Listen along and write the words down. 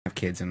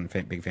kids and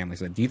big families.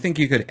 So do you think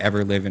you could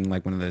ever live in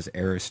like one of those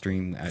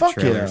Airstream Fuck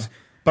trailers? Yeah.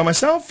 By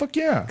myself? Fuck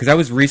yeah. Because I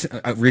was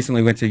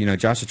recently went to, you know,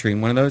 Joshua Tree in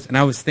one of those, and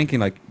I was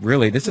thinking, like,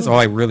 really, this is all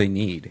I really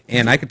need.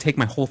 And I could take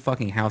my whole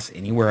fucking house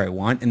anywhere I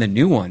want. And the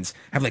new ones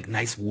have, like,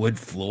 nice wood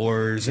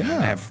floors.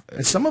 Yeah.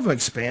 And some of them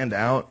expand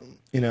out.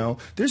 You know,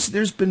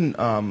 there's been,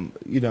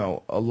 you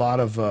know, a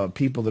lot of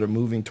people that are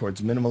moving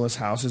towards minimalist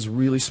houses,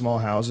 really small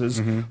houses.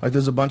 Like,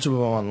 there's a bunch of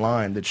them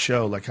online that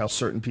show, like, how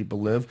certain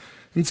people live.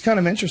 It's kind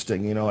of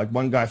interesting, you know, like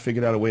one guy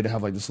figured out a way to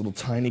have like this little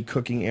tiny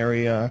cooking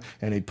area,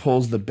 and he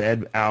pulls the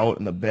bed out,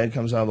 and the bed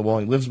comes out of the wall.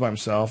 He lives by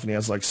himself, and he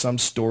has like some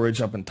storage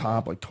up on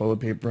top, like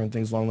toilet paper and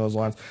things along those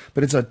lines.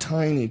 But it's a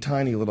tiny,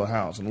 tiny little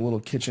house and a little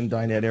kitchen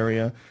dinette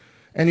area.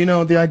 And, you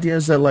know, the idea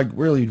is that, like,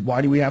 really,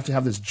 why do we have to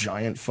have this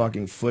giant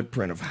fucking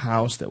footprint of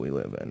house that we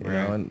live in, you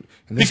know? And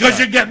because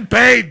you're getting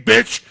paid,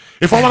 bitch.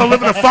 If I want to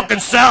live in a fucking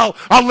cell,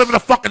 I'll live in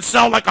a fucking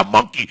cell like a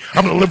monkey.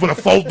 I'm going to live with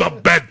a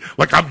fold-up bed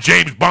like I'm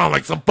James Bond,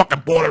 like some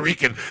fucking Puerto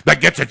Rican that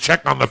gets a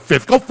check on the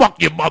 5th. Go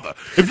fuck your mother.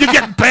 If you're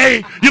getting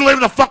paid, you live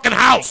in a fucking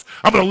house.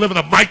 I'm going to live in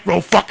a micro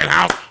fucking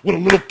house with a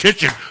little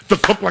kitchen to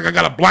cook like I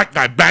got a black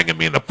guy banging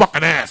me in the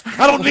fucking ass.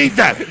 I don't need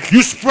that.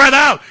 You spread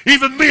out.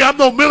 Even me, I'm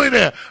no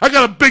millionaire. I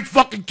got a big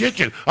fucking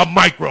kitchen. A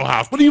micro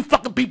house. What are you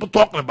fucking people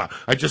talking about?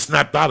 I just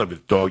snapped out of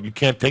it, dog. You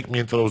can't take me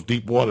into those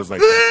deep waters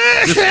like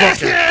that. This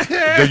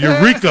fucking, the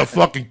Eureka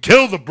fucking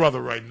killed the brother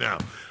right now.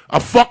 A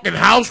fucking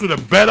house with a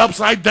bed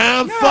upside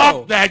down? No.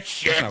 Fuck that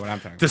shit. That's not what I'm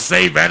talking about. To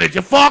save energy.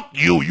 Fuck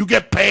you. You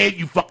get paid,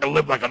 you fucking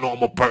live like a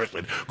normal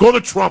person. Go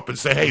to Trump and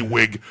say, hey,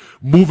 wig,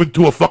 move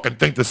into a fucking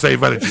thing to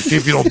save energy. See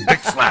if you don't dick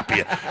slap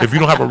you. If you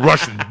don't have a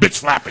Russian bitch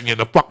slapping you in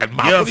the fucking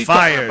mouth. You're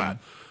fired.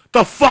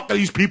 The fuck are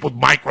these people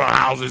micro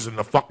houses in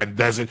the fucking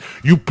desert?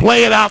 You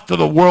play it out to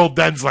the world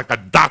ends like a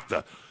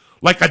doctor.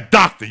 Like a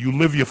doctor, you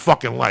live your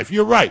fucking life.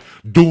 You're right.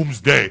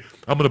 Doomsday.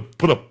 I'm going to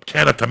put a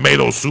can of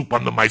tomato soup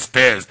under my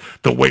stairs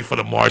to wait for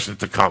the Martians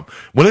to come.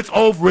 When it's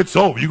over, it's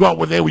over. You go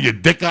out there with your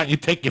dick out and you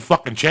take your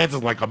fucking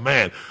chances like a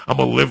man. I'm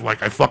going to live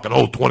like I fucking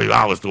owe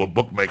 $20 to a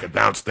bookmaker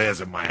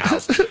downstairs in my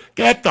house.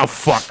 Get the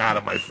fuck out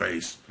of my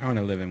face. I want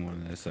to live in one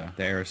of those,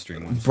 the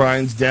Airstream ones.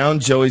 Brian's down,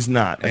 Joey's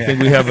not. I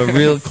think we have a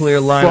real clear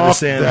line in the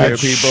sand here,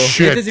 people.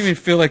 Shit. It doesn't even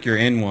feel like you're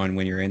in one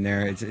when you're in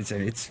there.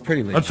 It's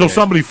pretty legit. Until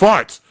somebody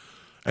farts.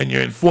 And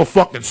you're in 4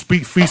 fucking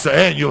feet of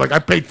air, and you're like, I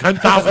paid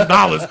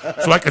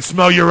 $10,000 so I can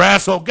smell your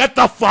asshole. Get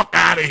the fuck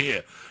out of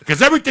here.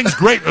 Because everything's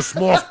great in a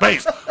small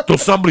space until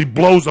somebody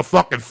blows a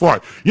fucking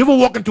fart. You ever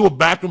walk into a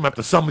bathroom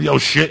after somebody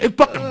else shit? It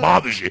fucking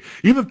bothers you.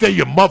 Even if they're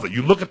your mother,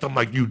 you look at them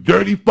like, you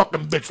dirty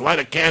fucking bitch, light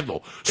a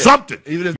candle. Something. Even if